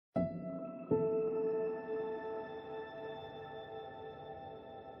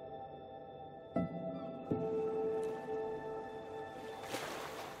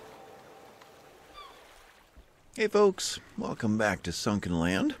Hey folks, welcome back to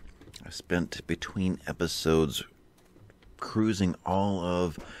Sunkenland. I spent between episodes cruising all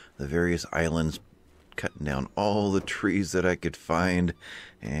of the various islands, cutting down all the trees that I could find,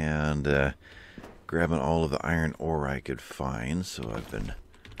 and grabbing all of the iron ore I could find. So I've been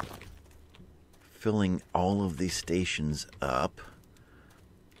filling all of these stations up.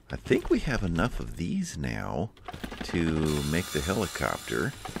 I think we have enough of these now to make the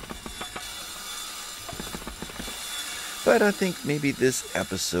helicopter. But I think maybe this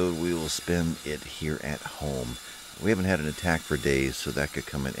episode we will spend it here at home. We haven't had an attack for days, so that could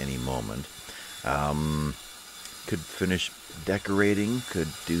come at any moment. Could finish decorating, could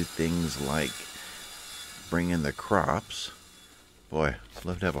do things like bring in the crops. Boy, I'd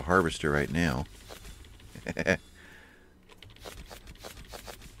love to have a harvester right now.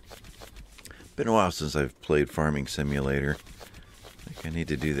 Been a while since I've played Farming Simulator. I think I need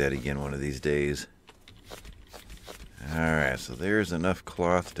to do that again one of these days. Alright, so there's enough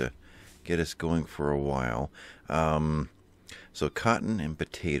cloth to get us going for a while. So cotton and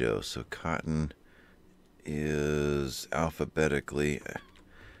potatoes. So cotton is alphabetically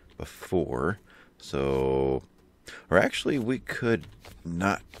before. So, or actually we could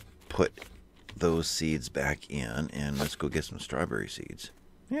not put those seeds back in, and let's go get some strawberry seeds.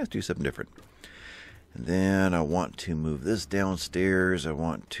 Yeah, let's do something different. And then I want to move this downstairs. I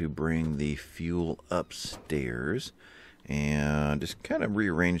want to bring the fuel upstairs and just kind of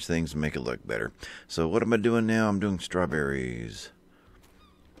rearrange things and make it look better. So what am I doing now? I'm doing strawberries.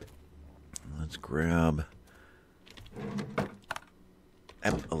 Let's grab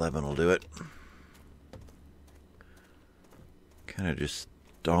 11 will do it. Kind of just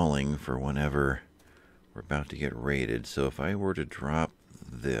stalling for whenever we're about to get raided. So if I were to drop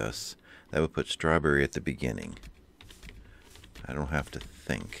this, that would put strawberry at the beginning. I don't have to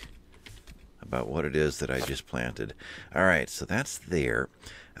think about what it is that I just planted. Alright, so that's there.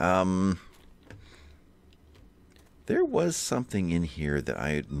 There was something in here that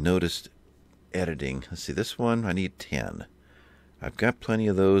I noticed editing. Let's see, this one, I need 10. I've got plenty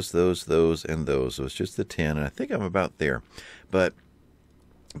of those, and those. So it's just the 10, and I think I'm about there. But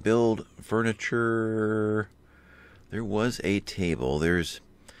build furniture. There was a table. There's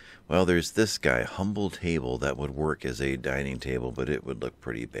this guy, humble table, that would work as a dining table, but it would look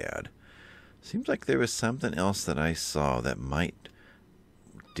pretty bad. Seems like there was something else that I saw that might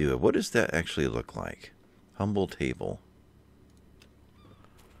do it. What does that actually look like? Humble table.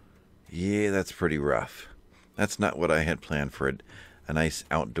 Yeah, that's pretty rough. That's not what I had planned for a nice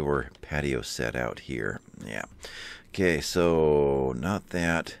outdoor patio set out here. Yeah. Okay, so not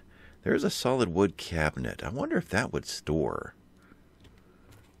that. There's a solid wood cabinet. I wonder if that would store.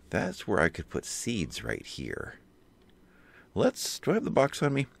 That's where I could put seeds right here. Do I have the box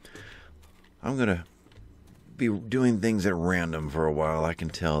on me? I'm going to be doing things at random for a while. I can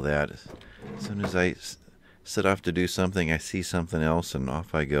tell that. As soon as I set off to do something, I see something else and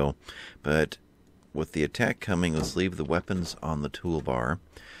off I go. But with the attack coming, let's leave the weapons on the toolbar.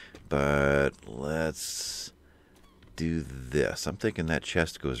 But let's do this. I'm thinking that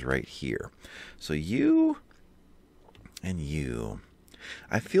chest goes right here. So you and you.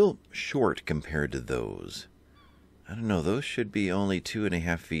 I feel short compared to those. I don't know, those should be only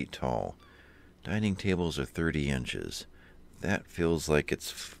 2.5 feet tall. Dining tables are 30 inches. That feels like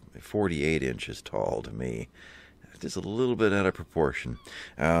it's 48 inches tall to me. Just a little bit out of proportion.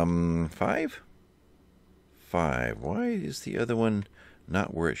 5? 5. Why is the other one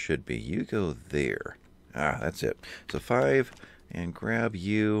not where it should be? You go there. Ah, that's it. So 5, and grab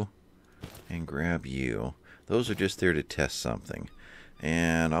you, and grab you. Those are just there to test something.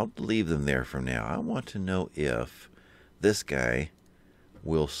 And I'll leave them there for now. I want to know if this guy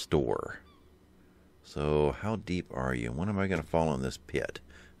will store. So how deep are you? When am I going to fall in this pit?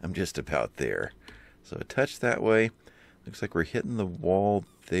 I'm just about there. So a touch that way. Looks like we're hitting the wall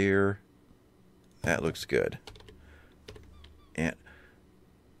there. That looks good. And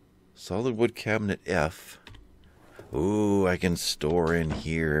solid wood cabinet F. Ooh, I can store in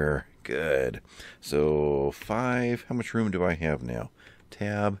here. Good. So 5. How much room do I have now?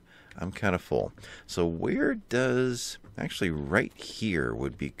 Tab. I'm kind of full. So where does... Actually, right here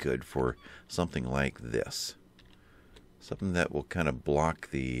would be good for something like this. Something that will kind of block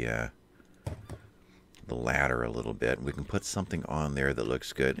the ladder a little bit. We can put something on there that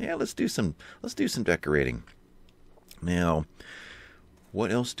looks good. Yeah, let's do some decorating. Now,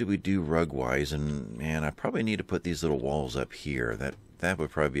 what else do we do rug-wise? And man, I probably need to put these little walls up here. That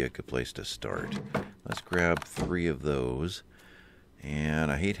would probably be a good place to start. Let's grab 3 of those.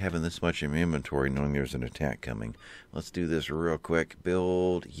 And I hate having this much in my inventory knowing there's an attack coming. Let's do this real quick.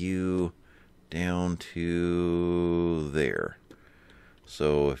 Build you down to there.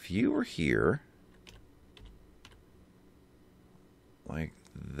 So if you were here, like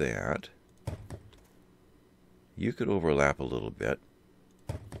that, you could overlap a little bit.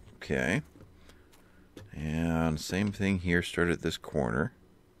 Okay. And same thing here, start at this corner.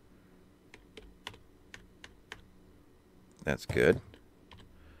 That's good.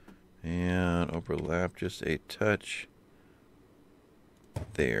 And overlap just a touch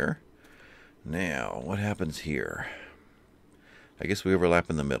there. Now, what happens here? I guess we overlap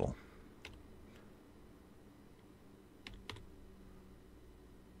in the middle.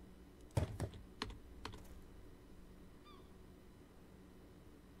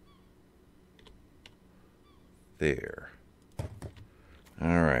 There.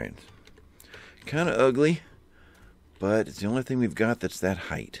 All right. Kind of ugly, but it's the only thing we've got that's that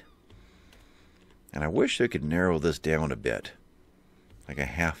height. And I wish I could narrow this down a bit, like a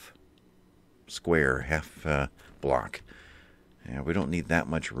half square, half block. Yeah, we don't need that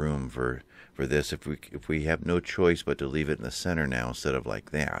much room for this. If we have no choice but to leave it in the center now instead of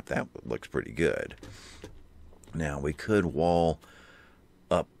like that, that looks pretty good. Now we could wall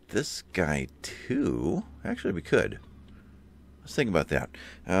up this guy too. Actually, we could. Let's think about that.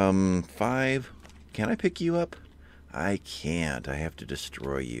 5. Can I pick you up? I can't. I have to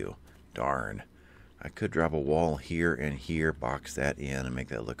destroy you. Darn. I could drop a wall here and here, box that in, and make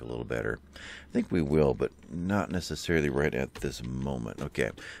that look a little better. I think we will, but not necessarily right at this moment. Okay,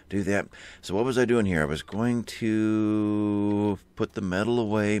 do that. So what was I doing here? I was going to put the metal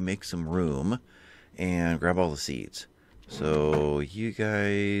away, make some room, and grab all the seeds. So you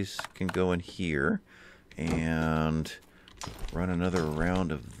guys can go in here and run another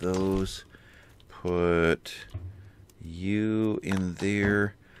round of those. Put you in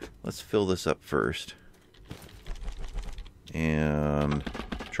there. Let's fill this up first. And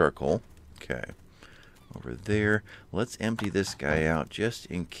charcoal. Okay. Over there. Let's empty this guy out just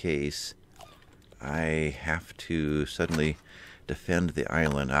in case I have to suddenly defend the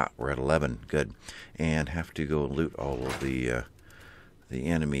island. Ah, we're at 11. Good. And have to go loot all of the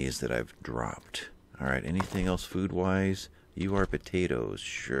enemies that I've dropped. All right. Anything else food-wise? You are potatoes.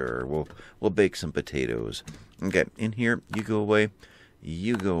 Sure. We'll bake some potatoes. Okay. In here. You go away.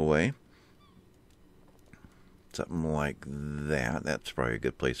 You go away. Something like that. That's probably a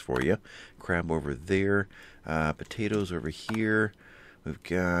good place for you. Crab over there. Potatoes over here. We've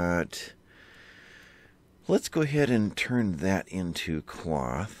got... Let's go ahead and turn that into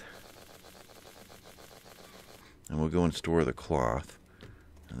cloth. And we'll go and store the cloth.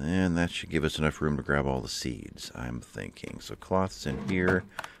 And then that should give us enough room to grab all the seeds, I'm thinking. So cloth's in here.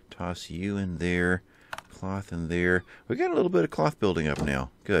 Toss you in there. Cloth in there. We got a little bit of cloth building up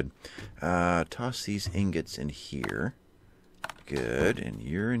now. Good. Toss these ingots in here. Good. And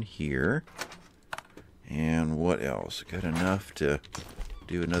you're in here. And what else? Got enough to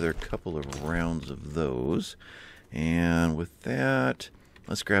do another couple of rounds of those. And with that,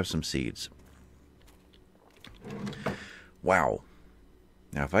 let's grab some seeds. Wow.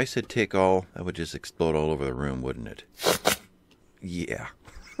 Now, if I said take all, that would just explode all over the room, wouldn't it? Yeah.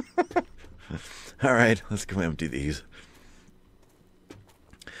 All right, let's go empty these.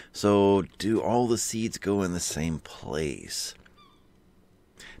 So, do all the seeds go in the same place?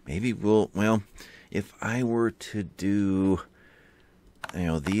 Maybe well, if I were to do,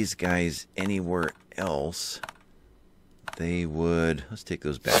 these guys anywhere else, they would, let's take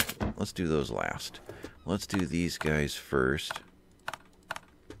those back. Let's do those last. Let's do these guys first.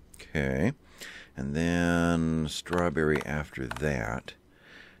 Okay. And then strawberry after that.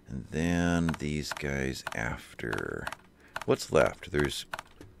 And then these guys after. What's left? There's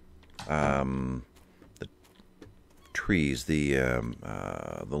the trees, the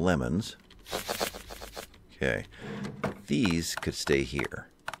lemons. Okay. These could stay here.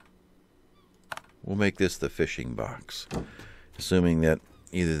 We'll make this the fishing box. Assuming that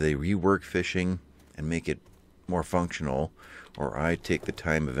either they rework fishing and make it more functional, or I take the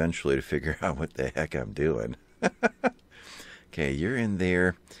time eventually to figure out what the heck I'm doing. Okay, you're in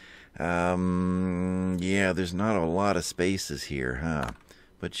there. Yeah, there's not a lot of spaces here, huh?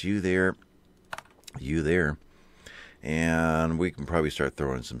 But you there. And we can probably start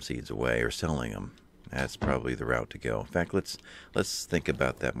throwing some seeds away or selling them. That's probably the route to go. In fact, let's think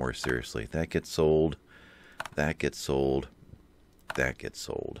about that more seriously. That gets sold. That gets sold. That gets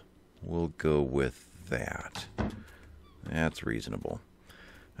sold. We'll go with that. That's reasonable.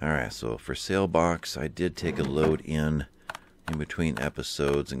 All right, so for sale box, I did take a load in between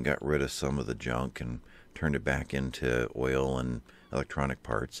episodes and got rid of some of the junk and turned it back into oil and electronic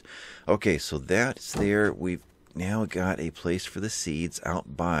parts. Okay, so that's there. We've now got a place for the seeds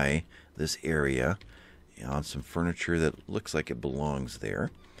out by this area on some furniture that looks like it belongs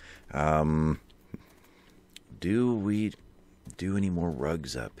there. Do we do any more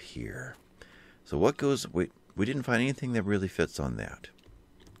rugs up here? So what goes... we didn't find anything that really fits on that.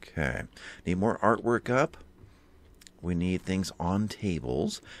 Okay. Need more artwork up. We need things on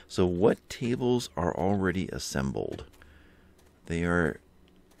tables. So what tables are already assembled? There's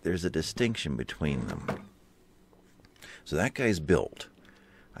a distinction between them. So that guy's built.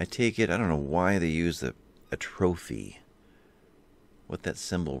 I take it, I don't know why they use a trophy. What that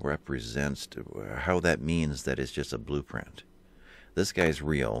symbol represents, how that means that it's just a blueprint. This guy's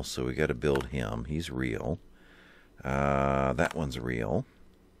real, so we got to build him. He's real. That one's real.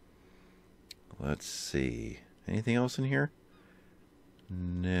 Let's see. Anything else in here?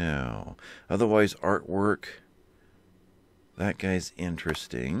 No. Otherwise, artwork. That guy's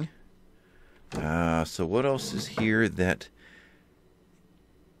interesting. So what else is here that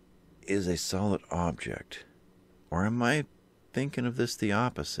is a solid object? Or am I thinking of this the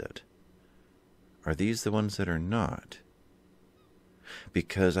opposite? Are these the ones that are not?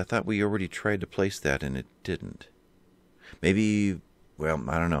 Because I thought we already tried to place that and it didn't. Maybe, well,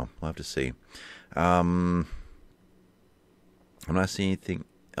 I don't know. We'll have to see. I'm not seeing anything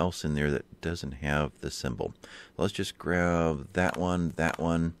else in there that doesn't have the symbol. Let's just grab that one, that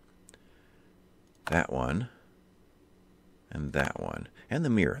one, that one, and that one. And the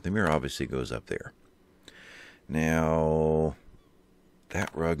mirror. The mirror obviously goes up there. Now,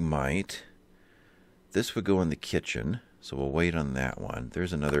 that rug might. This would go in the kitchen, so we'll wait on that one.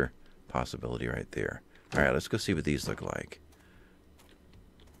 There's another possibility right there. All right, let's go see what these look like.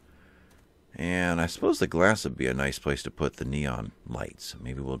 And I suppose the glass would be a nice place to put the neon lights.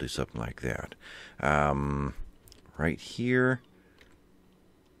 Maybe we'll do something like that. Right here.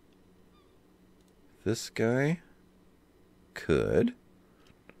 This guy could.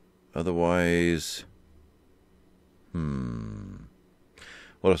 Otherwise,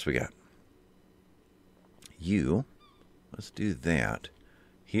 what else we got? You. Let's do that.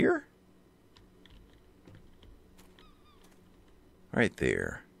 Here? Right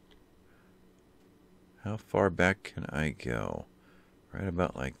there. How far back can I go? Right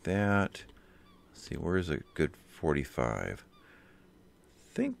about like that. Let's see, where's a good 45?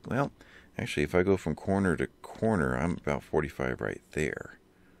 I think, well, actually, if I go from corner to corner, I'm about 45 right there.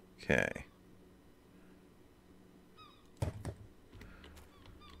 Okay.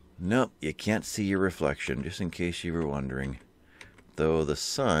 Nope, you can't see your reflection, just in case you were wondering. Though the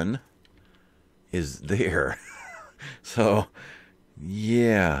sun is there. So,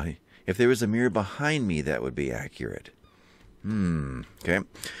 yeah. If there was a mirror behind me, that would be accurate. Okay.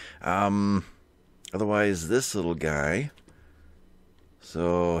 Otherwise, this little guy,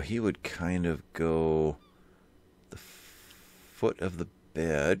 so he would kind of go, the foot of the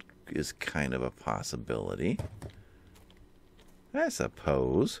bed is kind of a possibility. I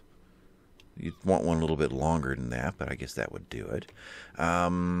suppose. You'd want one a little bit longer than that, but I guess that would do it.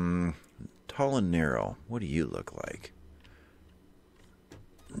 Tall and narrow. What do you look like?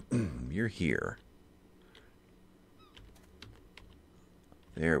 You're here.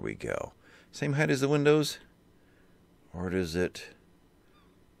 There we go. Same height as the windows? Or does it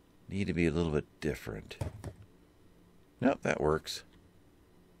need to be a little bit different? Nope, that works.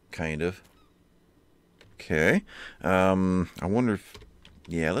 Kind of. Okay. I wonder if...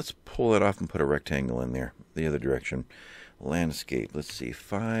 yeah, let's pull it off and put a rectangle in there. The other direction. Landscape. Let's see.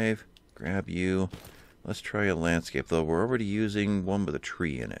 5. Grab you. Let's try a landscape, though we're already using one with a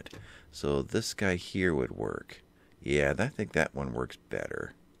tree in it. So this guy here would work. Yeah, I think that one works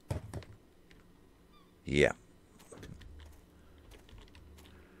better. Yeah.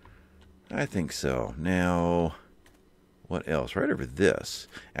 I think so. Now, what else? Right over this.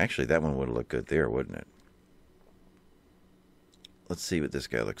 Actually, that one would look good there, wouldn't it? Let's see what this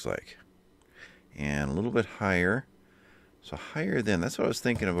guy looks like. And a little bit higher. So higher than, that's what I was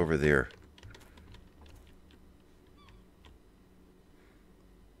thinking of over there.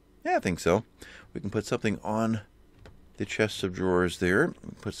 Yeah, I think so. We can put something on the chest of drawers there.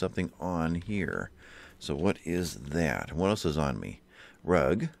 Put something on here. So what is that? What else is on me?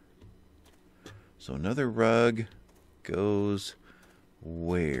 Rug. So another rug goes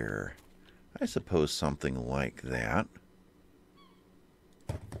where? I suppose something like that.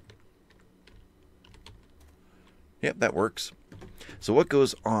 Yep, that works. So what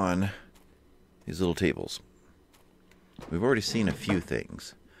goes on these little tables? We've already seen a few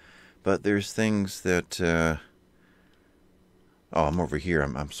things. But there's things that Oh, I'm over here.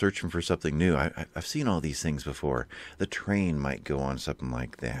 I'm searching for something new. I've seen all these things before. The train might go on something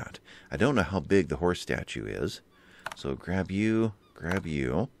like that. I don't know how big the horse statue is. So grab you, grab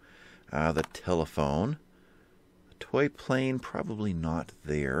you. The telephone. The toy plane, probably not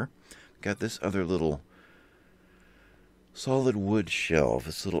there. Got this other little solid wood shelf,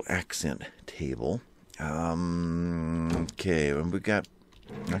 this little accent table. Okay, and we got...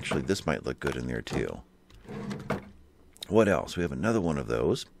 Actually, this might look good in there too. What else? We have another one of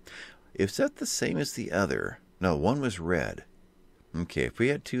those. Is that the same as the other? No, one was red. Okay, if we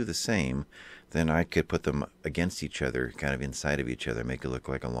had two the same, then I could put them against each other, kind of inside of each other, make it look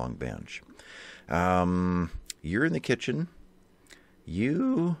like a long bench. You're in the kitchen.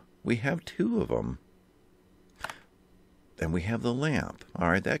 We have two of them. And we have the lamp. All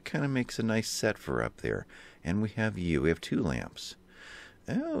right, that kind of makes a nice set for up there. And we have you. We have two lamps.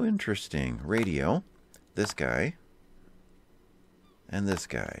 Oh, interesting. Radio. This guy. And this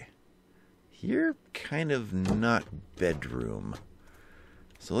guy. You're kind of not bedroom.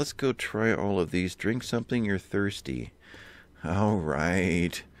 So let's go try all of these. Drink something, you're thirsty. All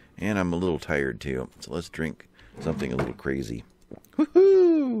right. And I'm a little tired too. So let's drink something a little crazy.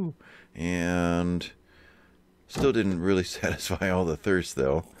 Woohoo! And still didn't really satisfy all the thirst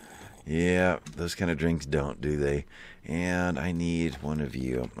though. Yeah, those kind of drinks don't, do they? And I need one of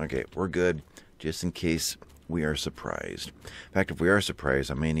you. Okay, we're good. Just in case we are surprised. In fact, if we are surprised,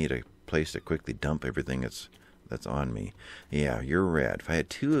 I may need a place to quickly dump everything that's on me. Yeah, you're red. If I had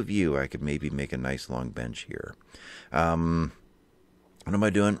two of you, I could maybe make a nice long bench here. What am I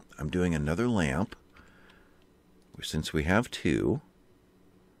doing? I'm doing another lamp. Since we have two,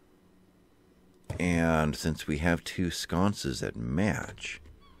 and since we have two sconces that match,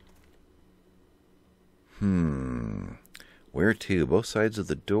 where to? Both sides of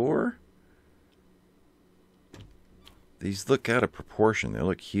the door? These look out of proportion. They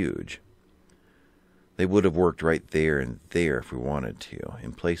look huge. They would have worked right there and there if we wanted to,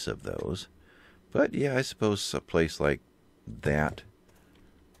 in place of those. But yeah, I suppose a place like that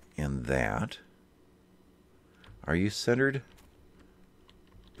and that. Are you centered?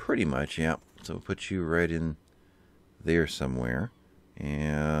 Pretty much, yeah. So we'll put you right in there somewhere.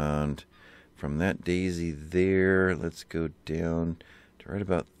 And from that daisy there, let's go down to right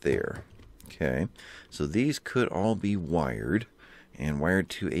about there. Okay, so these could all be wired and wired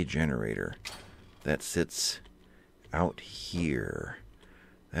to a generator that sits out here.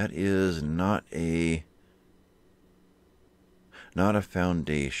 That is not a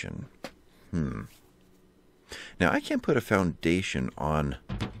foundation. Now I can't put a foundation on.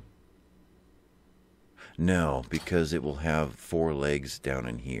 No, because it will have 4 legs down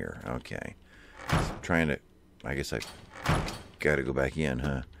in here. Okay, trying to. I guess I got to go back in,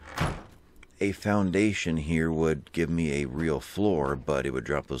 huh? A foundation here would give me a real floor, but it would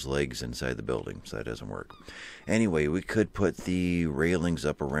drop those legs inside the building, so that doesn't work. Anyway, we could put the railings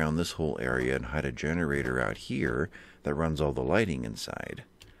up around this whole area and hide a generator out here that runs all the lighting inside.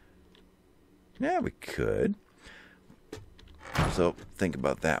 Yeah, we could. So, think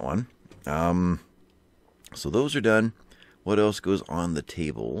about that one. So those are done. What else goes on the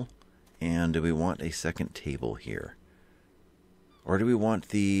table? And do we want a second table here? Or do we want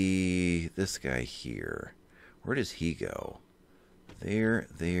this guy here? Where does he go? There,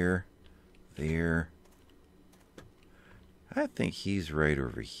 there, there. I think he's right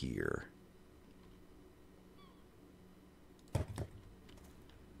over here.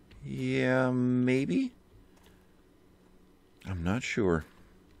 Yeah, maybe? I'm not sure.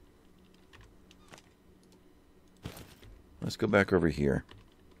 Let's go back over here.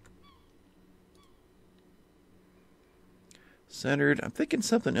 Centered. I'm thinking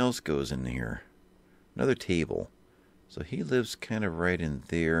something else goes in here. Another table. So he lives kind of right in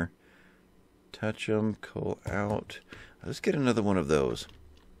there. Touch him. Call out. Let's get another one of those.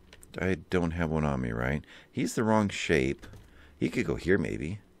 I don't have one on me, right? He's the wrong shape. He could go here,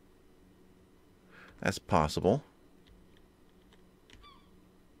 maybe. That's possible.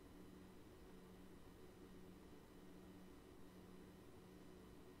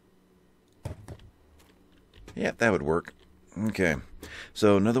 Yeah, that would work. Okay,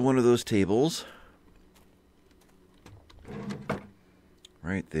 so another one of those tables.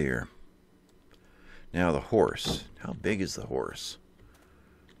 Right there. Now the horse. How big is the horse?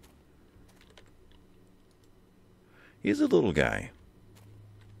 He's a little guy.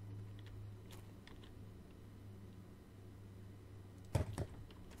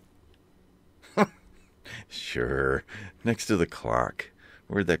 Sure. Next to the clock.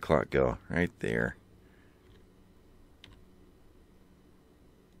 Where'd that clock go? Right there.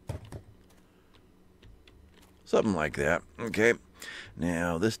 So something like that. Okay.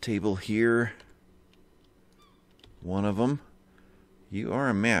 Now, this table here, one of them, you are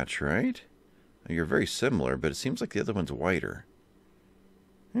a match, right? You're very similar, but it seems like the other one's wider.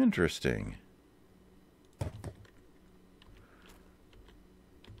 Interesting.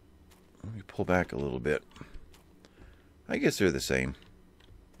 Let me pull back a little bit. I guess they're the same.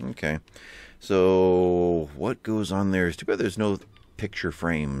 Okay. So, what goes on there? It's too bad there's no picture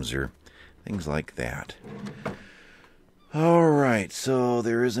frames or things like that. Alright, so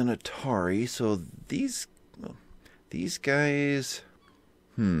there is an Atari. So, these guys...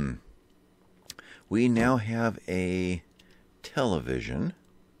 We now have a television.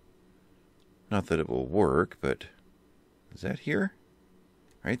 Not that it will work, but... Is that here?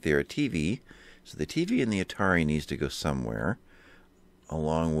 Right there, a TV. So the TV and the Atari needs to go somewhere.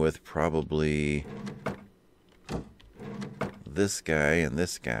 Along with probably this guy and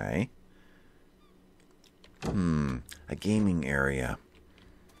this guy. A gaming area.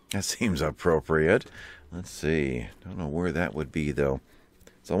 That seems appropriate. Let's see. Don't know where that would be, though.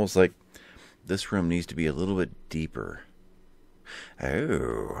 It's almost like this room needs to be a little bit deeper.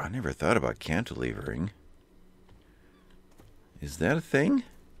 Oh, I never thought about cantilevering. Is that a thing?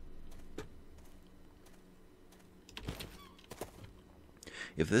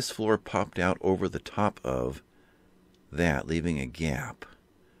 If this floor popped out over the top of that, leaving a gap,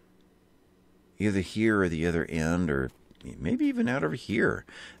 either here or the other end, or maybe even out over here,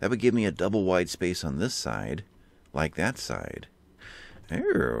 that would give me a double wide space on this side, like that side.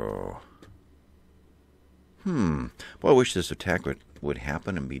 Oh. Well, I wish this attack would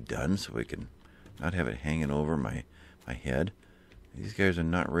happen and be done so we can not have it hanging over my head. These guys are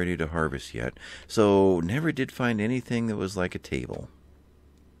not ready to harvest yet. So, never did find anything that was like a table.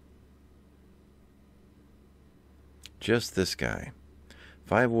 Just this guy.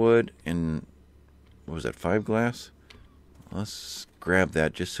 5 wood and, what was that, 5 glass? Let's grab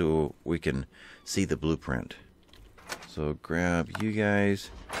that just so we can see the blueprint. So grab you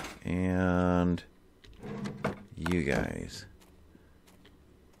guys and you guys.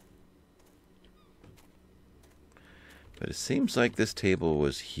 But it seems like this table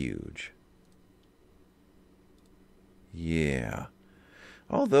was huge. Yeah.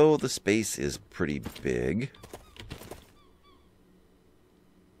 Although the space is pretty big.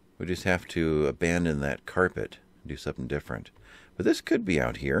 We just have to abandon that carpet and do something different. But this could be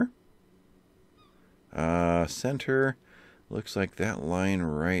out here. Center looks like that line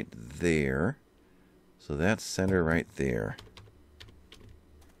right there. So that's center right there.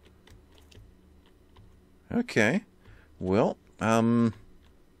 Okay. Well, I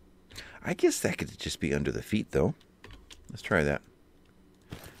guess that could just be under the feet, though. Let's try that.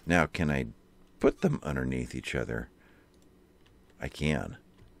 Now, can I put them underneath each other? I can.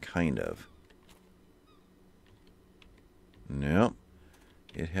 Kind of. Nope.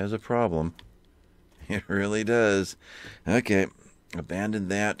 It has a problem. It really does. Okay. Abandon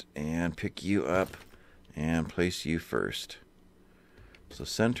that and pick you up and place you first. So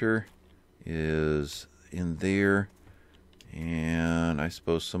center is in there. And I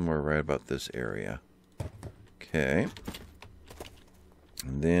suppose somewhere right about this area. Okay.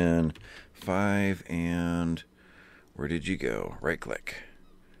 And then 5 and where did you go? Right click.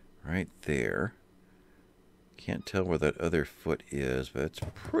 Right there. Can't tell where that other foot is, but it's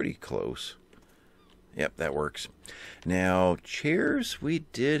pretty close. Yep, that works. Now, chairs, we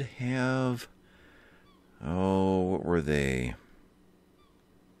did have... Oh, what were they?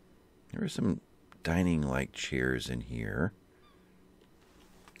 There were some dining-like chairs in here.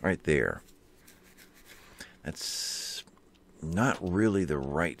 Right there. That's not really the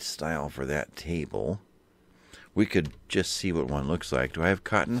right style for that table. We could just see what one looks like. Do I have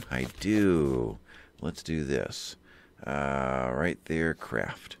cotton? I do. Let's do this. Right there,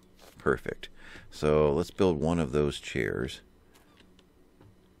 craft. Perfect. So let's build one of those chairs.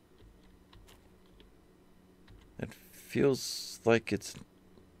 It feels like it's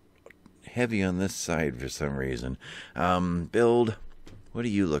heavy on this side for some reason. Build. What do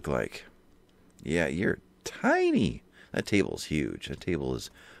you look like? Yeah, you're tiny. That table's huge. That table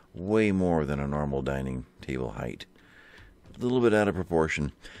is way more than a normal dining table height. A little bit out of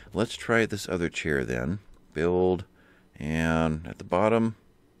proportion. Let's try this other chair then. Build. And at the bottom,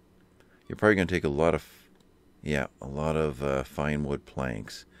 you're probably going to take a lot of fine wood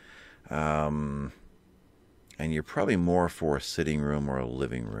planks. And you're probably more for a sitting room or a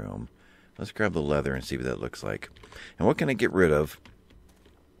living room. Let's grab the leather and see what that looks like. And what can I get rid of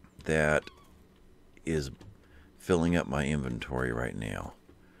that is filling up my inventory right now?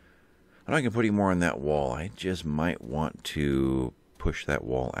 I'm not going to put any more on that wall. I just might want to push that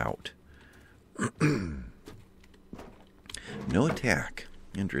wall out. No attack.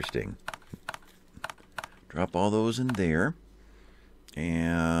 Interesting. Drop all those in there.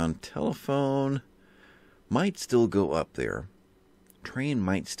 And telephone might still go up there. Train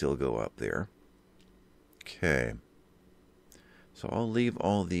might still go up there. Okay. So I'll leave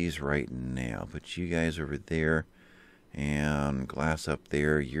all these right now. Put you guys over there. And glass up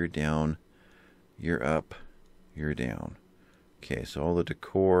there. You're down. You're up. You're down. Okay, so all the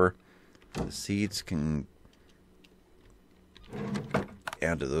decor. The seeds can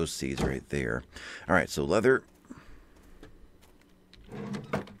add to those seeds right there. Alright, so leather.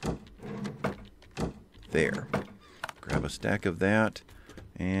 There. Grab a stack of that.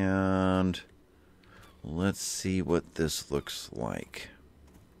 And let's see what this looks like.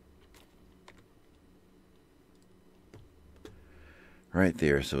 Right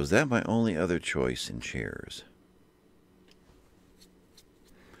there. So is that my only other choice in chairs?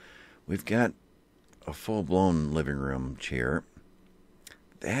 We've got a full-blown living room chair.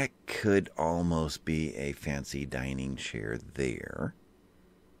 That could almost be a fancy dining chair there.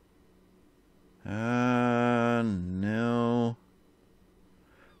 No.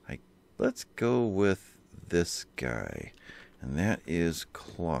 Let's go with this guy. And that is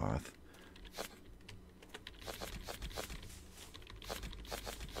cloth.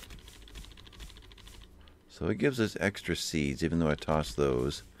 So it gives us extra seeds, even though I tossed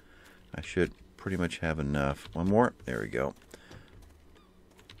those. I should pretty much have enough. One more. There we go.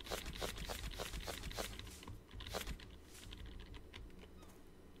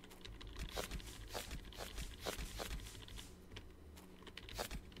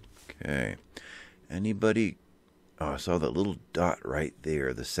 Okay. Anybody? Oh, I saw that little dot right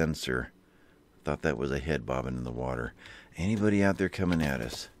there, the sensor. Thought that was a head bobbing in the water. Anybody out there coming at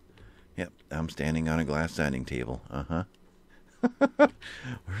us? Yep, I'm standing on a glass dining table. Uh-huh.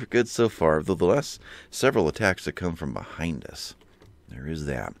 We're good so far. Though the last several attacks have come from behind us. There is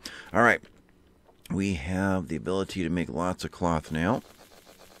that. All right. We have the ability to make lots of cloth now.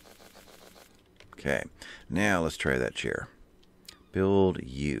 Okay. Now let's try that chair. Build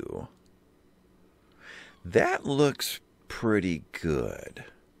you. That looks pretty good.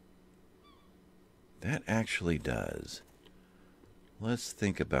 That actually does. Let's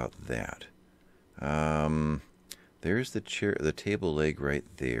think about that. There's the chair, the table leg right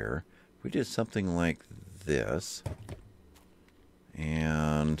there. We did something like this.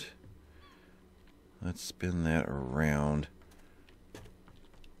 And let's spin that around.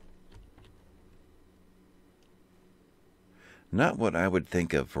 Not what I would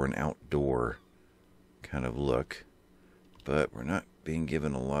think of for an outdoor kind of look, but we're not being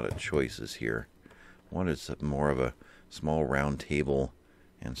given a lot of choices here. Wanted some more of a small round table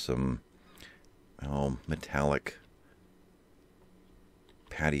and some metallic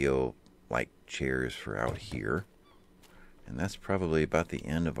patio like chairs for out here. And that's probably about the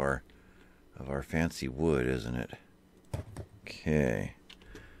end of our fancy wood, isn't it? Okay.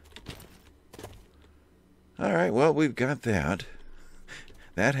 All right, well, we've got that.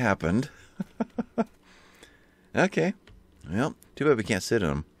 That happened. Okay. Well, too bad we can't sit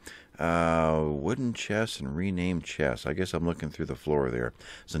in them. Wooden chests and renamed chests. I guess I'm looking through the floor there.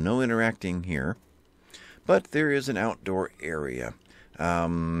 So no interacting here. But there is an outdoor area.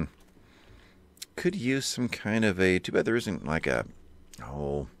 Could use some kind of a... Too bad there isn't like a...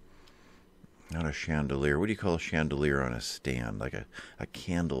 Oh, not a chandelier. What do you call a chandelier on a stand? Like a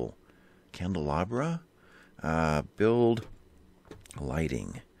candle... Candelabra? Build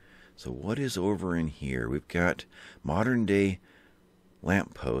lighting. So what is over in here? We've got modern day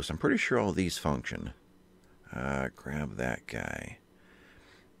lampposts. I'm pretty sure all these function. Grab that guy.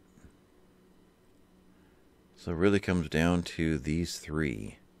 So it really comes down to these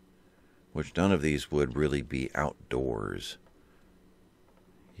three, which none of these would really be outdoors.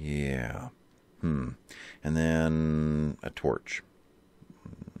 Yeah. And then a torch.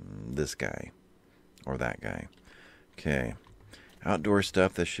 This guy. Or that guy. Okay. Outdoor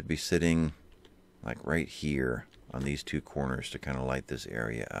stuff that should be sitting like right here on these two corners to kind of light this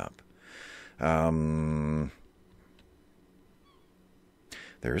area up.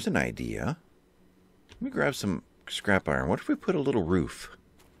 There's an idea. Let me grab some scrap iron. What if we put a little roof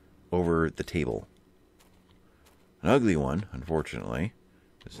over the table? An ugly one, unfortunately.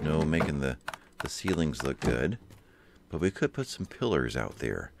 There's no making the ceilings look good. But we could put some pillars out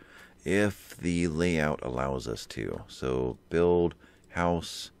there if the layout allows us to. So build,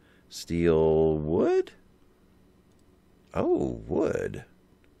 house, steel, wood? Oh, wood.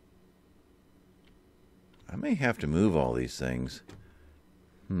 I may have to move all these things.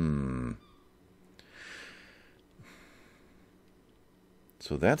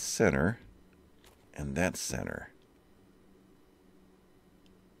 So that's center, and that's center.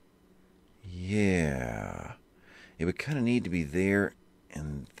 It would kind of need to be there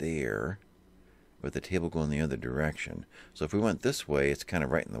and there, with the table going the other direction. So if we went this way, it's kind of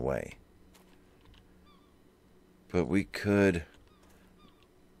right in the way. But we could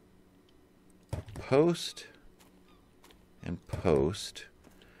post and post.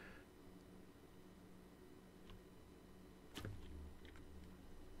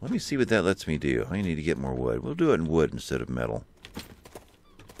 Let me see what that lets me do. I need to get more wood. We'll do it in wood instead of metal.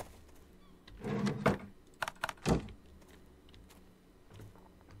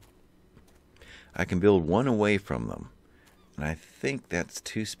 I can build one away from them. And I think that's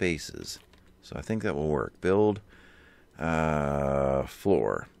 2 spaces. So I think that will work. Build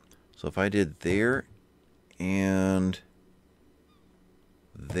floor. So if I did there and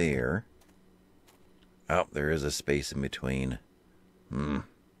there. Oh, there is a space in between. And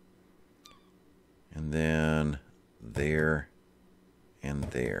then there and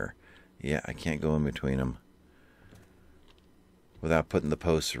there. Yeah, I can't go in between them without putting the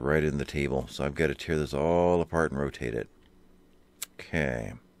posts right in the table. So I've got to tear this all apart and rotate it.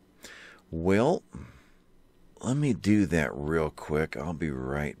 Okay. Well, let me do that real quick. I'll be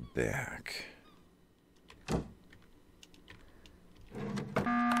right back.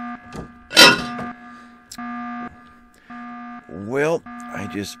 Well,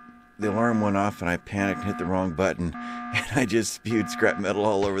 the alarm went off and I panicked and hit the wrong button. And I just spewed scrap metal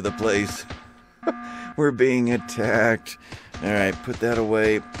all over the place. We're being attacked. Alright, put that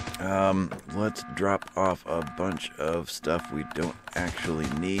away. Let's drop off a bunch of stuff we don't actually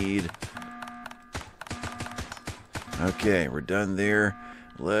need. Okay, we're done there.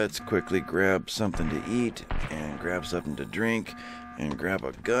 Let's quickly grab something to eat and grab something to drink and grab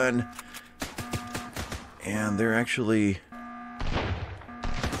a gun. And they're actually...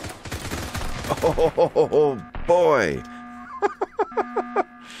 Oh, boy!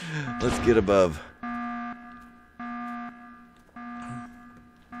 Let's get above.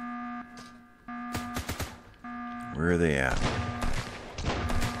 Where are they at?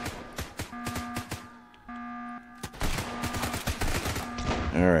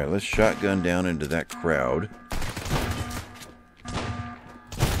 Alright, let's shotgun down into that crowd.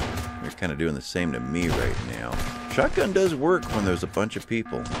 They're kind of doing the same to me right now. Shotgun does work when there's a bunch of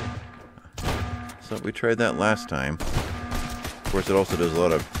people. So we tried that last time. Of course, it also does a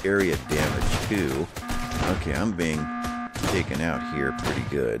lot of area damage too. Okay, I'm being taken out here pretty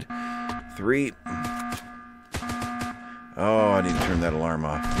good. 3. Oh, I need to turn that alarm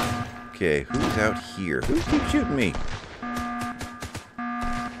off. Okay, who's out here? Who keeps shooting me?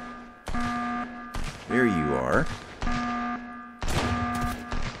 There you are.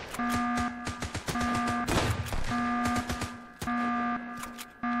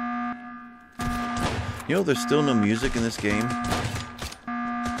 You know, there's still no music in this game.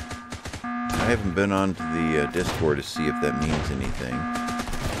 I haven't been on to the Discord to see if that means anything.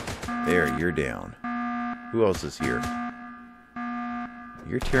 There, you're down. Who else is here?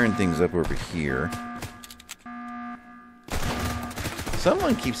 You're tearing things up over here.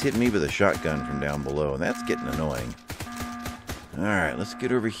 Someone keeps hitting me with a shotgun from down below, and that's getting annoying. Alright, let's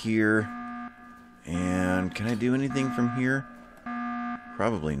get over here. And can I do anything from here?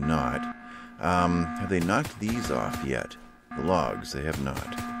 Probably not. Have they knocked these off yet? The logs, they have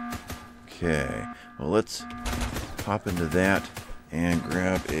not. Okay, well let's pop into that and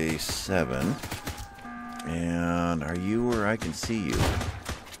grab a 7. And are you where I can see you?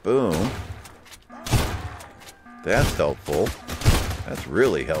 Boom. That's helpful. That's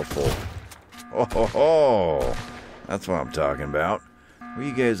really helpful. Oh, ho, ho. That's what I'm talking about. Where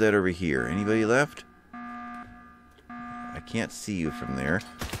you guys at over here? Anybody left? I can't see you from there.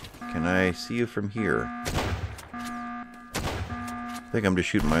 Can I see you from here? I think I'm just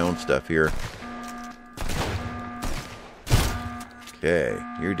shooting my own stuff here. Okay,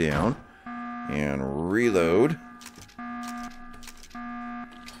 you're down. And reload.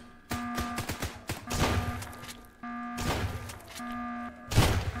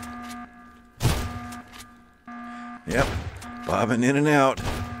 Yep, bobbing in and out.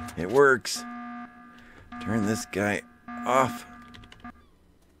 It works. Turn this guy off.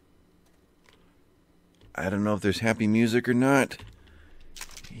 I don't know if there's happy music or not.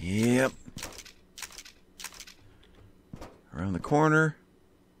 Yep. Around the corner.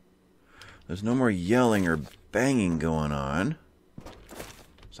 There's no more yelling or banging going on.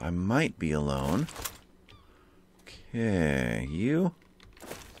 So I might be alone. Okay, you?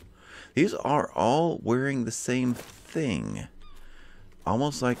 These are all wearing the same thing.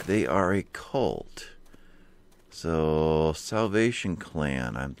 Almost like they are a cult. So, Salvation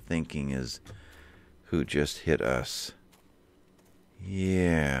Clan, I'm thinking, is who just hit us.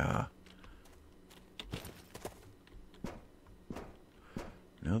 Yeah.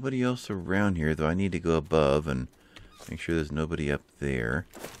 Nobody else around here, though I need to go above and make sure there's nobody up there.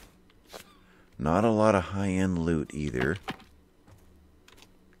 Not a lot of high-end loot either.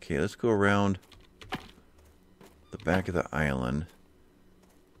 Okay, let's go around the back of the island.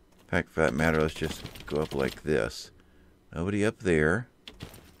 In fact, for that matter, let's just go up like this. Nobody up there.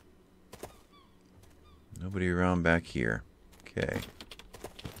 Nobody around back here. Okay.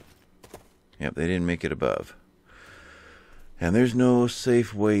 Yep, they didn't make it above. And there's no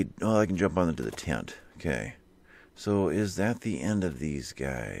safe way... Oh, I can jump onto the tent. Okay. So is that the end of these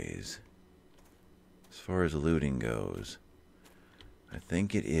guys? As far as looting goes. I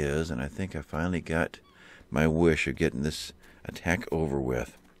think it is, and I think I finally got my wish of getting this attack over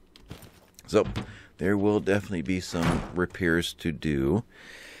with. So, there will definitely be some repairs to do.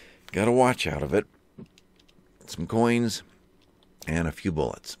 Gotta watch out of it. Some coins and a few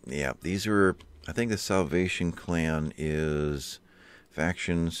bullets. Yeah, these are... I think the Salvation Clan is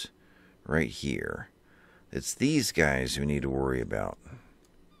factions right here. It's these guys we need to worry about.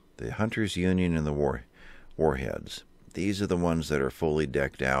 The Hunters Union and the Warheads. These are the ones that are fully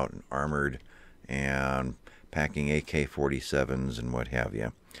decked out and armored and packing AK-47s and what have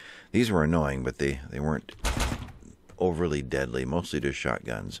you. These were annoying, but they weren't overly deadly. Mostly just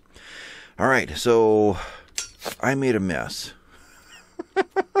shotguns. Alright, so I made a mess.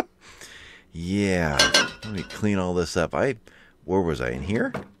 Yeah, let me clean all this up. Where was I? In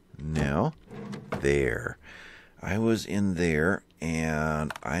here? No. There. I was in there,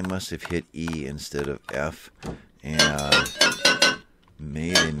 and I must have hit E instead of F, and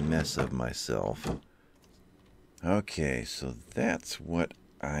made a mess of myself. Okay, so that's what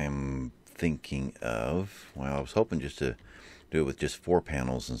I'm thinking of. Well, I was hoping just to do it with just 4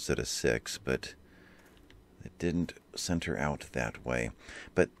 panels instead of 6, but it didn't center out that way.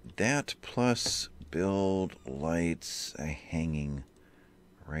 But that plus build lights hanging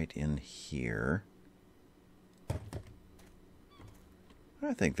right in here.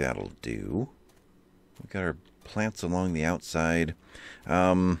 I think that'll do. We've got our plants along the outside.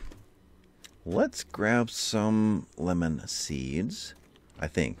 Let's grab some lemon seeds. I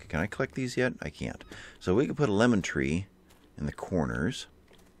think. Can I collect these yet? I can't. So we could put a lemon tree in the corners.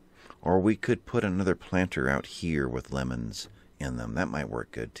 Or we could put another planter out here with lemons in them. That might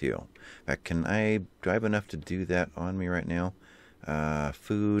work good too. In fact, do I have enough to do that on me right now?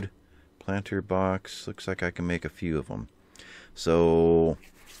 Food, planter box. Looks like I can make a few of them. So,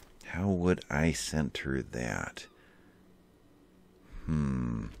 how would I center that?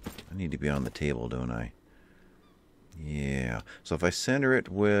 I need to be on the table, don't I? Yeah. So if I center it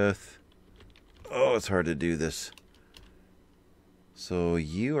with... Oh, it's hard to do this. So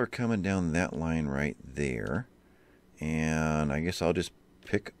you are coming down that line right there. And I guess I'll just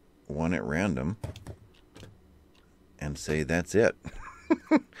pick one at random and say that's it.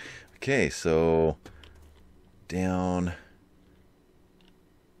 Okay, so down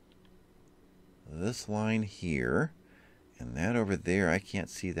this line here and that over there, I can't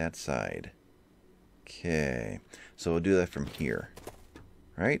see that side. Okay, so we'll do that from here.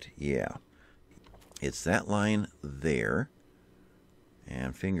 Right? Yeah. It's that line there.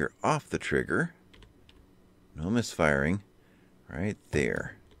 And finger off the trigger. No misfiring. Right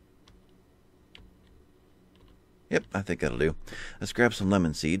there. Yep, I think that'll do. Let's grab some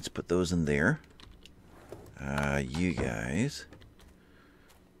lemon seeds. Put those in there. You guys.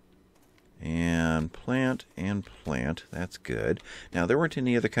 And plant and plant. That's good. Now, there weren't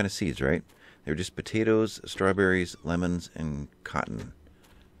any other kind of seeds, right? They were just potatoes, strawberries, lemons, and cotton.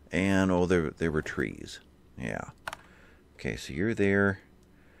 And, oh, there were trees. Yeah. Okay, so you're there.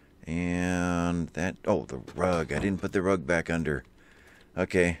 And that... Oh, the rug. I didn't put the rug back under.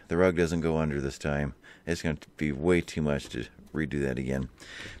 Okay, the rug doesn't go under this time. It's going to be way too much to redo that again.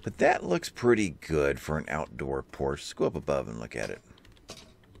 But that looks pretty good for an outdoor porch. Let's go up above and look at it.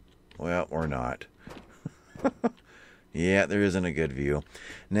 Well, or not. Yeah, there isn't a good view.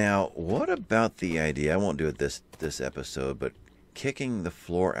 Now, what about the idea... I won't do it this episode, but kicking the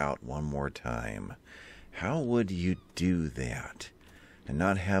floor out one more time. How would you do that and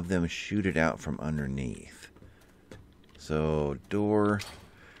not have them shoot it out from underneath? So, door.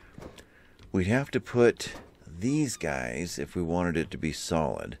 We'd have to put these guys if we wanted it to be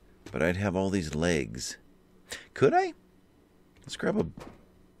solid, but I'd have all these legs. Could I? Let's grab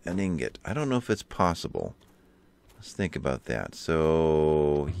an ingot. I don't know if it's possible. Let's think about that.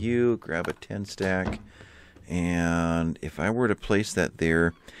 So, you grab a 10 stack, and if I were to place that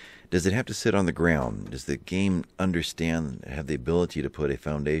there... Does it have to sit on the ground? Does the game understand, have the ability to put a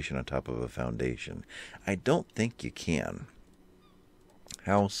foundation on top of a foundation? I don't think you can.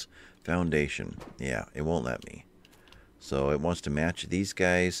 House, foundation. Yeah, it won't let me. So it wants to match these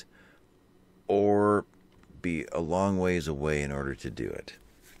guys or be a long ways away in order to do it.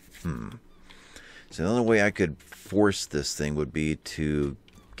 So the only way I could force this thing would be to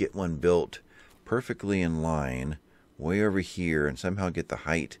get one built perfectly in line way over here and somehow get the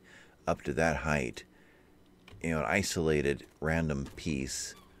height up to that height. You know, an isolated random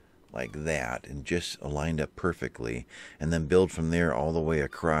piece like that and just aligned up perfectly, and then build from there all the way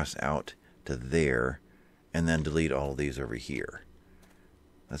across out to there, and then delete all of these over here.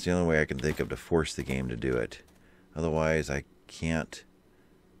 That's the only way I can think of to force the game to do it. Otherwise, I can't.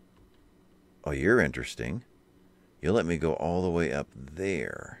 Oh, you're interesting. You'll let me go all the way up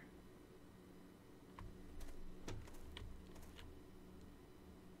there.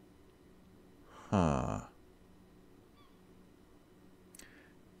 Huh.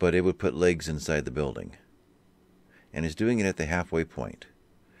 But it would put legs inside the building. And it's doing it at the halfway point.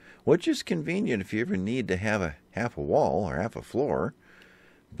 Which is convenient if you ever need to have a half a wall or half a floor.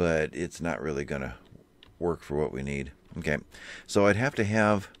 But it's not really going to work for what we need. Okay. So I'd have to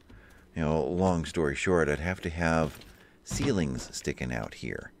have, you know, long story short, I'd have to have ceilings sticking out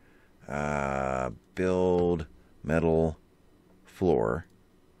here. Build metal floor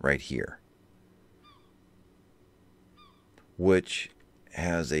right here. Which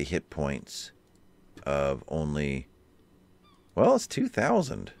has a hit points of only, well, it's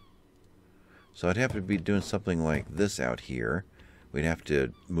 2,000. So I'd have to be doing something like this out here. We'd have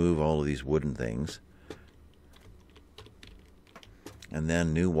to move all of these wooden things. And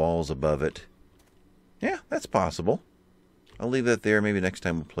then new walls above it. Yeah, that's possible. I'll leave that there. Maybe next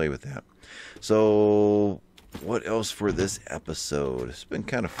time we'll play with that. So what else for this episode? It's been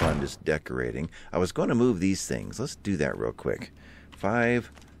kind of fun just decorating. I was going to move these things. Let's do that real quick.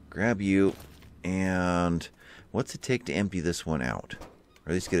 5, grab you, and what's it take to empty this one out? Or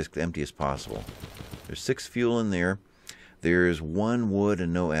at least get as empty as possible. There's 6 fuel in there. There's 1 wood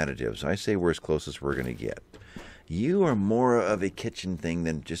and no additives. I say we're as close as we're going to get. You are more of a kitchen thing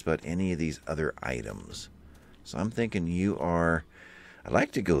than just about any of these other items. So I'm thinking you are. I'd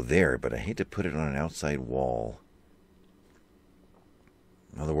like to go there, but I hate to put it on an outside wall.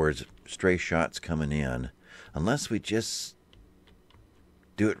 In other words, stray shots coming in. Unless we just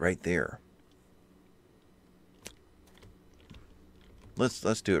do it right there.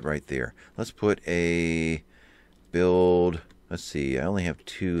 Let's do it right there. Let's put a build. Let's see. I only have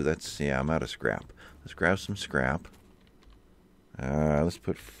 2. Yeah, I'm out of scrap. Let's grab some scrap. Let's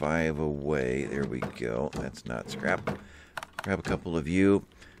put 5 away. There we go. That's not scrap. Grab a couple of you.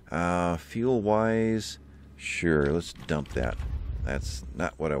 Fuel wise, sure. Let's dump that. That's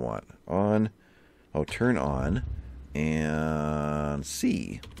not what I want. On. Oh, turn on. And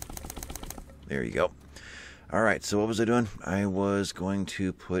C. There you go. All right, so what was I doing? I was going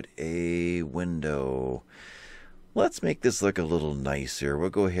to put a window. Let's make this look a little nicer. We'll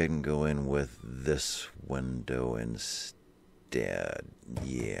go ahead and go in with this window instead.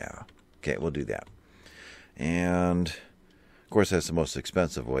 Yeah. Okay, we'll do that. And, of course, that's the most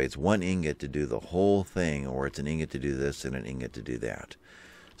expensive way. It's 1 ingot to do the whole thing, or it's an ingot to do this and an ingot to do that.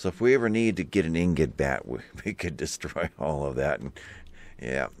 So if we ever need to get an ingot back, we could destroy all of that and,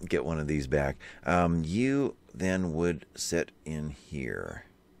 yeah, get one of these back. You then would sit in here.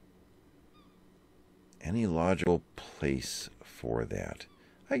 Any logical place for that?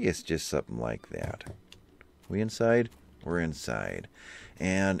 I guess just something like that. We inside? We're inside.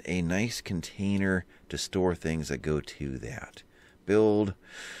 And a nice container to store things that go to that. Build.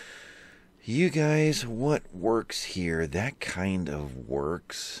 You guys, what works here? That kind of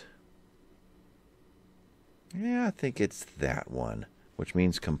works. Yeah, I think it's that one, which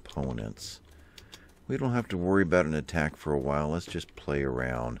means components. We don't have to worry about an attack for a while. Let's just play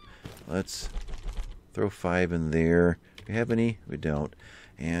around. Let's throw 5 in there. Do we have any? We don't.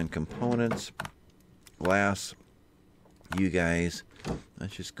 And components, glass. You guys,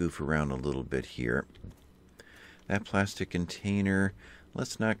 let's just goof around a little bit here. That plastic container.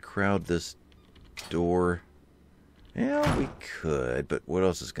 Let's not crowd this door. Yeah, we could, but what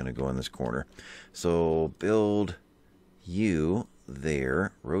else is going to go in this corner? So build you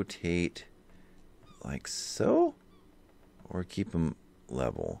there. Rotate like so. Or keep them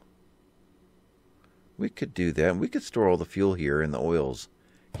level. We could do that. We could store all the fuel here and the oils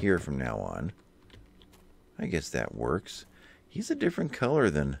here from now on. I guess that works. He's a different color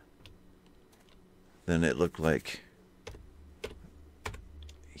than it looked like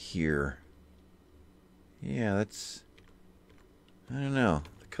here. Yeah, that's, I don't know.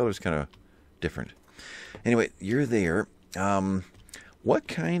 The color's kind of different. Anyway, you're there. What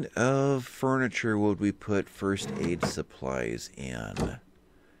kind of furniture would we put first aid supplies in?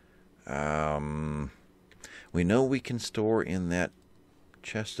 We know we can store in that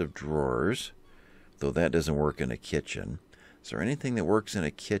chest of drawers, though that doesn't work in a kitchen. Is there anything that works in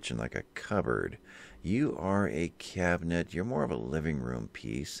a kitchen, like a cupboard? You are a cabinet. You're more of a living room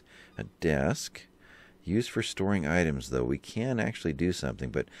piece. A desk. Used for storing items, though. We can actually do something,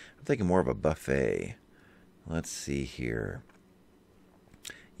 but I'm thinking more of a buffet. Let's see here.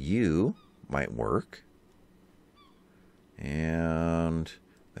 You might work. And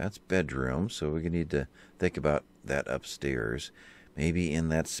that's bedroom, so we need to think about that upstairs. Maybe in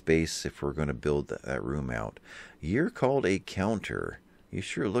that space if we're going to build that room out. You're called a counter. You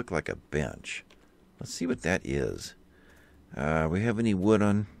sure look like a bench. Let's see what that is. We have any wood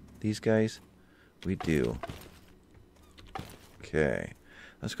on these guys? We do. Okay.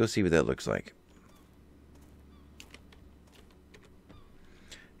 Let's go see what that looks like.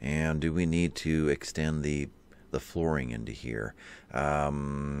 And do we need to extend the flooring into here?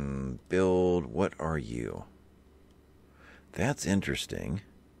 Build, what are you? That's interesting.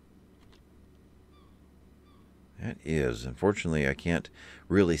 That is. Unfortunately, I can't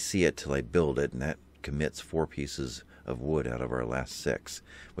really see it till I build it, and that commits 4 pieces of wood out of our last 6,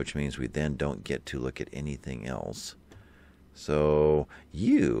 which means we then don't get to look at anything else. So,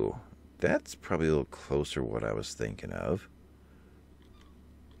 that's probably a little closer what I was thinking of.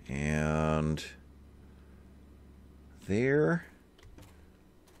 And there,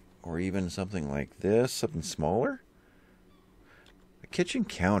 or even something like this, something smaller. A kitchen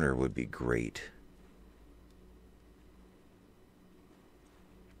counter would be great.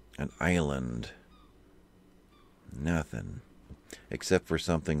 An island. Nothing. Except for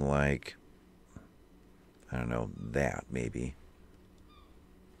something like, I don't know, that maybe.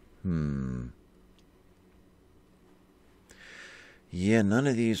 Yeah, none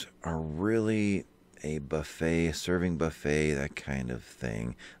of these are really a buffet, serving buffet, that kind of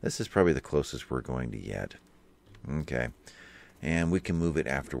thing. This is probably the closest we're going to get. Okay. And we can move it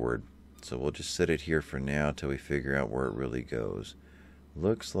afterward. So we'll just set it here for now till we figure out where it really goes.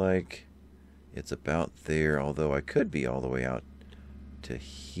 Looks like it's about there, although I could be all the way out to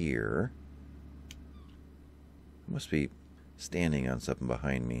here. I must be standing on something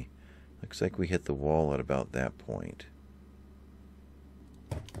behind me. Looks like we hit the wall at about that point.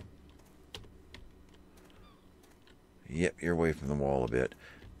 Yep, you're away from the wall a bit.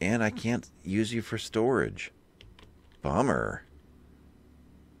 And I can't use you for storage. Bummer.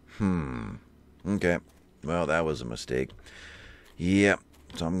 Okay. Well, that was a mistake. Yep.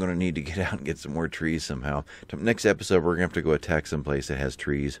 So I'm going to need to get out and get some more trees somehow. Next episode, we're going to have to go attack some place that has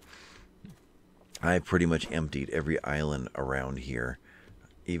trees. I've pretty much emptied every island around here.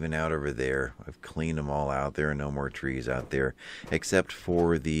 Even out over there. I've cleaned them all out. There are no more trees out there. Except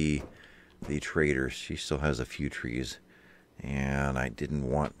for the trader. She still has a few trees. And I didn't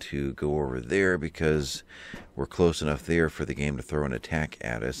want to go over there because we're close enough there for the game to throw an attack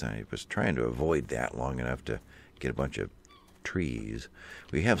at us. I was trying to avoid that long enough to get a bunch of trees.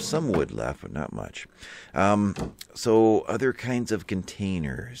 We have some wood left, but not much. So other kinds of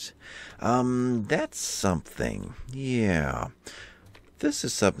containers. That's something. Yeah. This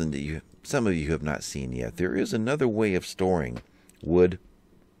is something that some of you have not seen yet. There is another way of storing wood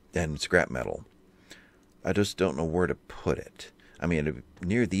and scrap metal. I just don't know where to put it. I mean,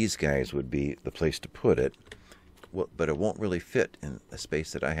 near these guys would be the place to put it, but it won't really fit in the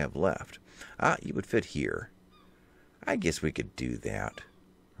space that I have left. You would fit here. I guess we could do that.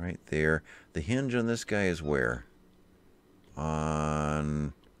 Right there. The hinge on this guy is where?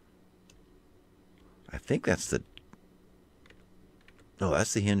 On... I think that's the... No,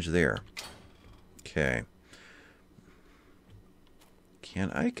 that's the hinge there. Okay. Can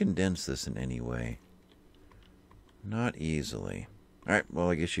I condense this in any way? Not easily. Alright,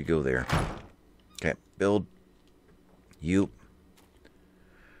 well, I guess you go there. Okay, build. You.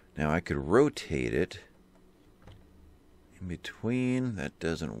 Now, I could rotate it in between. That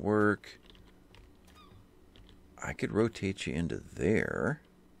doesn't work. I could rotate you into there.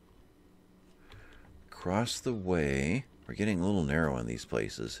 Across the way. We're getting a little narrow in these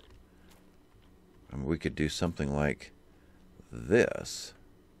places. I mean, we could do something like this.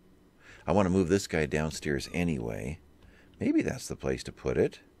 I want to move this guy downstairs anyway. Maybe that's the place to put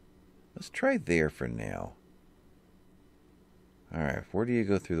it. Let's try there for now. Alright, where do you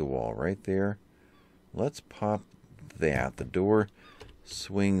go through the wall? Right there? Let's pop that. The door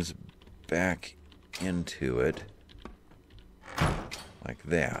swings back into it. Like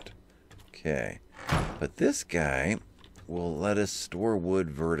that. Okay. But this guy will let us store wood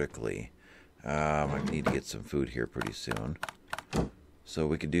vertically. I need to get some food here pretty soon. So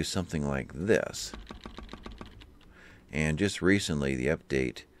we could do something like this. And just recently, the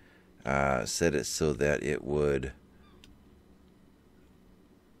update set it so that it would,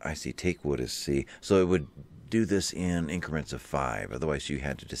 I see, take wood as C. So it would do this in increments of 5. Otherwise, you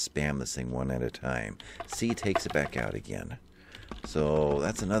had to just spam this thing one at a time. C takes it back out again. So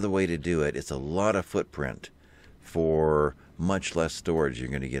that's another way to do it. It's a lot of footprint for much less storage you're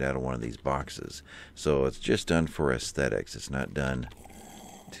going to get out of one of these boxes. So it's just done for aesthetics. It's not done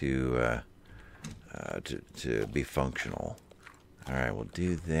to be functional. All right, we'll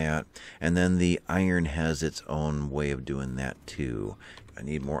do that. And then the iron has its own way of doing that too. I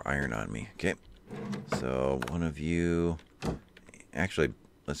need more iron on me. Okay, so one of you, actually,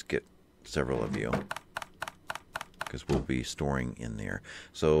 let's get several of you, because we'll be storing in there.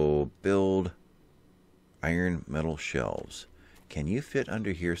 So build iron metal shelves. Can you fit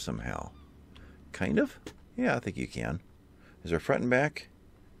under here somehow? Kind of? Yeah, I think you can. Is there front and back?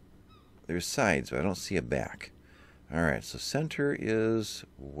 There's sides, but I don't see a back. All right, so center is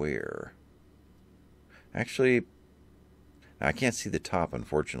where? Actually, I can't see the top,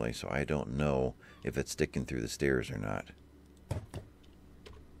 unfortunately, so I don't know if it's sticking through the stairs or not.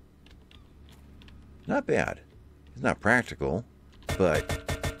 Not bad. It's not practical,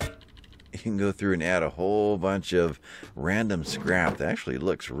 but you can go through and add a whole bunch of random scrap that actually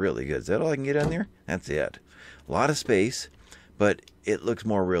looks really good. Is that all I can get on there? That's it. A lot of space, but it looks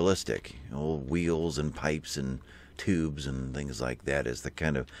more realistic. You know, wheels and pipes and tubes and things like that is the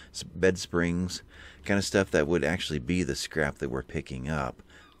kind of bed springs, kind of stuff that would actually be the scrap that we're picking up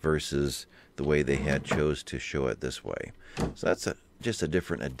versus the way they had chose to show it this way. So that's just a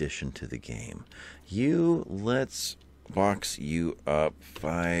different addition to the game. Let's box you up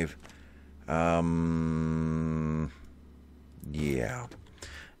 5. Yeah.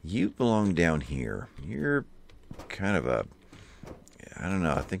 You belong down here. You're kind of I don't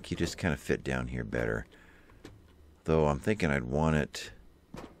know, I think you just kind of fit down here better. Though I'm thinking I'd want it.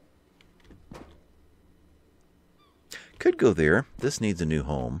 Could go there. This needs a new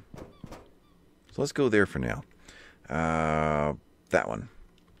home. So let's go there for now. That one.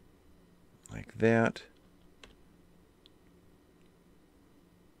 Like that.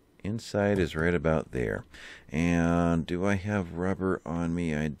 Inside is right about there. And do I have rubber on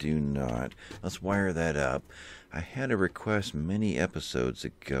me? I do not. Let's wire that up. I had a request many episodes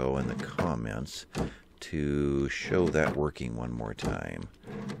ago in the comments to show that working one more time.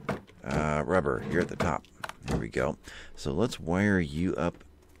 Rubber, you're at the top. There we go. So let's wire you up,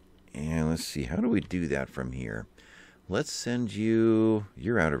 and let's see, how do we do that from here? Let's send you,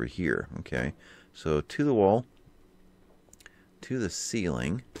 you're out over here, okay. So to the wall, to the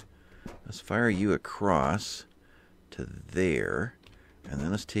ceiling, let's fire you across to there, and then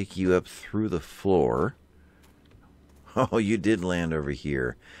let's take you up through the floor. Oh, you did land over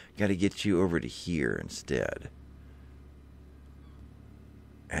here. Got to get you over to here instead.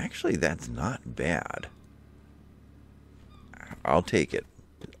 Actually, that's not bad. I'll take it.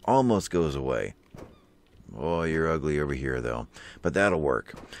 It almost goes away. Oh, you're ugly over here, though. But that'll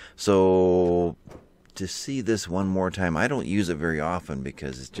work. So, to see this one more time, I don't use it very often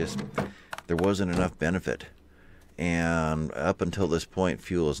because it's just, there wasn't enough benefit. And up until this point,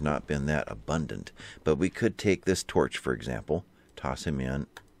 fuel has not been that abundant. But we could take this torch, for example, toss him in,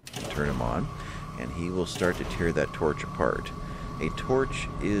 and turn him on, and he will start to tear that torch apart. A torch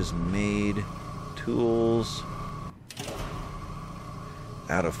is made, tools,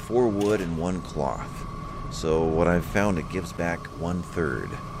 out of 4 wood and 1 cloth. So what I've found, it gives back 1/3.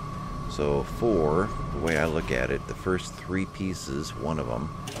 So 4, the way I look at it, the first 3 pieces, one of them,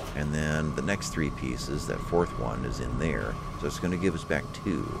 and then the next 3 pieces, that 4th one is in there. So it's going to give us back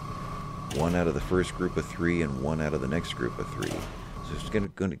 2. 1 out of the first group of 3 and 1 out of the next group of 3. So it's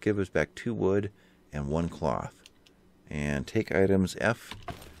going to give us back 2 wood and 1 cloth. And take items F.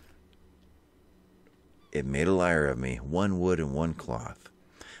 It made a liar of me. 1 wood and 1 cloth.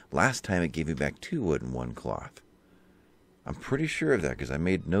 Last time it gave me back 2 wood and 1 cloth. I'm pretty sure of that because I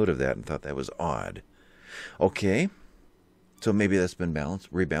made note of that and thought that was odd. Okay. So maybe that's been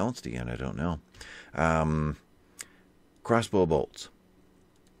rebalanced again. I don't know. Crossbow bolts.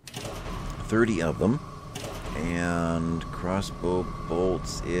 30 of them. And crossbow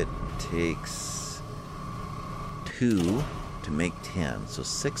bolts, it takes 2 to make 10. So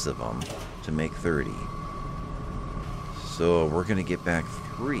 6 of them to make 30. So we're going to get back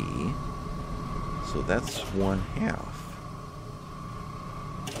 3. So that's 1/2.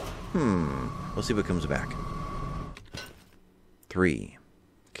 We'll see what comes back. 3.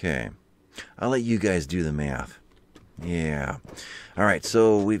 Okay. I'll let you guys do the math. Yeah. All right,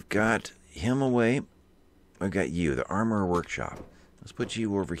 so we've got him away. I've got you, the armor workshop. Let's put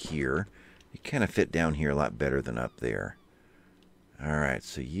you over here. You kind of fit down here a lot better than up there. Alright,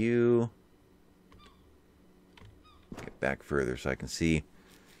 so you get back further so I can see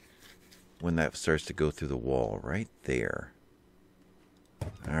when that starts to go through the wall. Right there.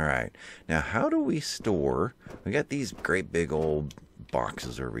 Alright, now how do we store... We got these great big old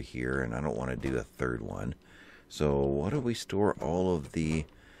boxes over here, and I don't want to do a third one. So what do we store all of the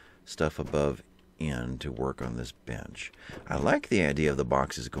stuff above in to work on this bench? I like the idea of the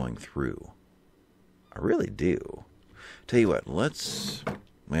boxes going through. I really do. Tell you what, let's...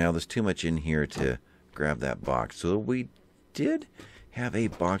 Well, there's too much in here to grab that box. So we did have a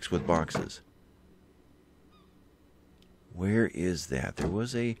box with boxes. Where is that? There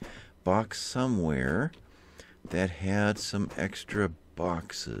was a box somewhere that had some extra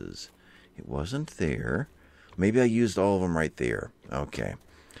boxes. It wasn't there. Maybe I used all of them right there. Okay.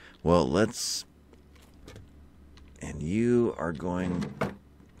 Well, let's... And you are going...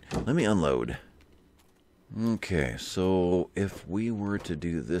 Let me unload. Okay, so if we were to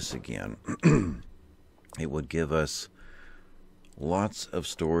do this again, it would give us lots of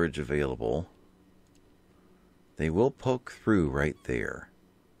storage available. They will poke through right there.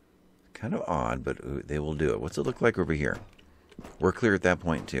 Kind of odd, but they will do it. What's it look like over here? We're clear at that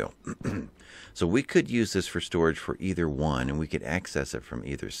point too. So we could use this for storage for either one, and we could access it from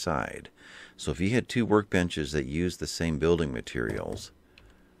either side. So if you had two workbenches that use the same building materials,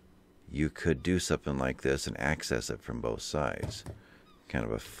 you could do something like this and access it from both sides. Kind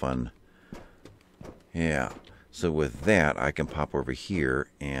of a fun... Yeah. So with that, I can pop over here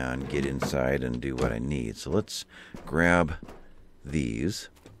and get inside and do what I need. So let's grab these.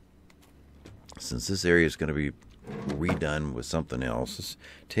 Since this area is going to be redone with something else, let's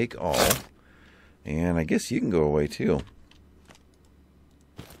take all. And I guess you can go away too.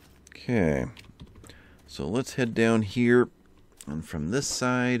 Okay. So let's head down here. And from this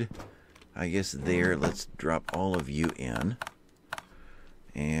side, I guess there, let's drop all of you in.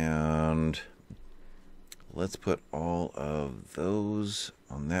 And let's put all of those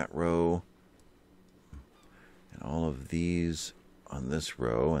on that row. And all of these on this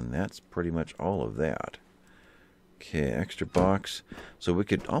row. And that's pretty much all of that. Okay, extra box. So we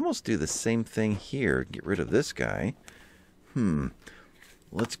could almost do the same thing here. Get rid of this guy.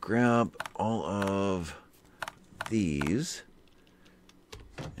 Let's grab all of these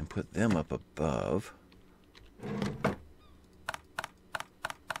and put them up above.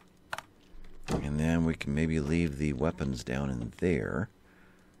 And then we can maybe leave the weapons down in there.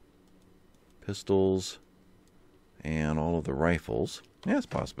 Pistols and all of the rifles. Yeah, that's a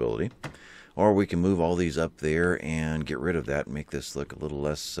possibility. Or we can move all these up there and get rid of that and make this look a little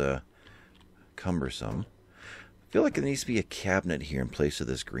less cumbersome. I feel like there needs to be a cabinet here in place of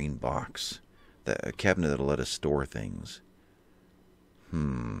this green box. A cabinet that'll let us store things. I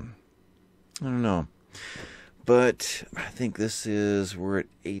don't know. But I think this is... We're at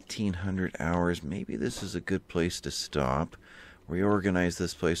 1800 hours. Maybe this is a good place to stop. Reorganize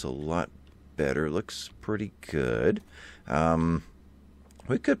this place a lot better. Looks pretty good.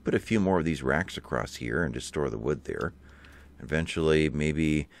 We could put a few more of these racks across here and just store the wood there. Eventually,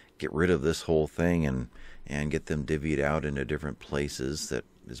 maybe get rid of this whole thing and get them divvied out into different places that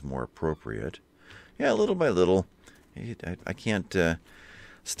is more appropriate. Yeah, little by little. I can't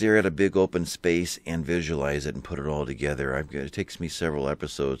stare at a big open space and visualize it and put it all together. It takes me several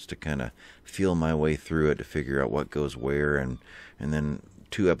episodes to kind of feel my way through it to figure out what goes where, and then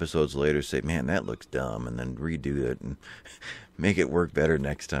 2 episodes later say, man, that looks dumb, and then redo it and make it work better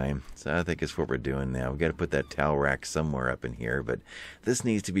next time. So I think it's what we're doing now. We've got to put that towel rack somewhere up in here, but this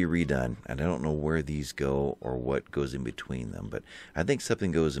needs to be redone. And I don't know where these go or what goes in between them, but I think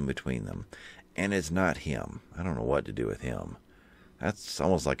something goes in between them. And it's not him. I don't know what to do with him. That's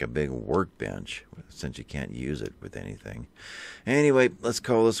almost like a big workbench, since you can't use it with anything. Anyway, let's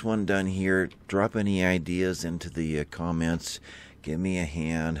call this one done here. Drop any ideas into the comments. Give me a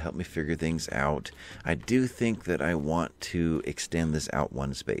hand. Help me figure things out. I do think that I want to extend this out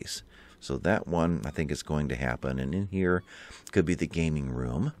one space. So that one, I think, is going to happen. And in here could be the gaming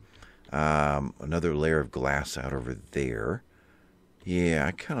room. Another layer of glass out over there. Yeah,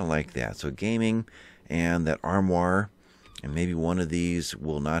 I kind of like that. So gaming and that armoire. And maybe one of these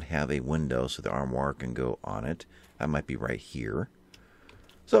will not have a window, so the armoire can go on it. That might be right here.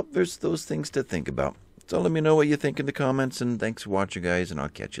 So there's those things to think about. So let me know what you think in the comments, and thanks for watching, guys, and I'll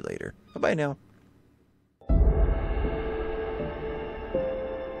catch you later. Bye-bye now.